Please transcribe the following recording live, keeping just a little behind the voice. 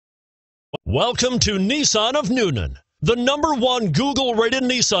Welcome to Nissan of Newnan, the #1 Google-rated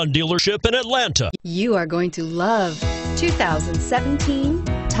Nissan dealership in Atlanta. You are going to love 2017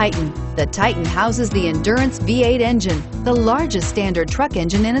 Titan. The Titan houses the Endurance V8 engine, the largest standard truck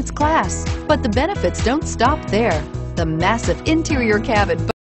engine in its class. But the benefits don't stop there. The massive interior cabin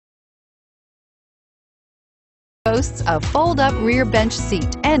boasts a fold-up rear bench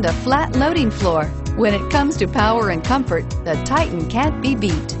seat and a flat loading floor. When it comes to power and comfort, the Titan can't be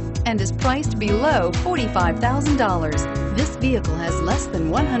beat and is priced below $45,000. This vehicle has less than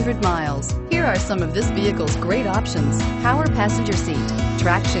 100 miles. Here are some of this vehicle's great options: power passenger seat,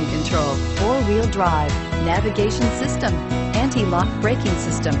 traction control, four-wheel drive, navigation system, anti-lock braking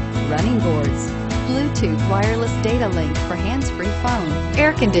system, running boards, Bluetooth wireless data link for hands-free phone,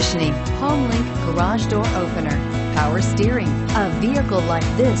 air conditioning, home link garage door opener, power steering. A vehicle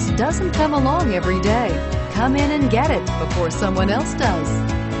like this doesn't come along every day. Come in and get it before someone else does.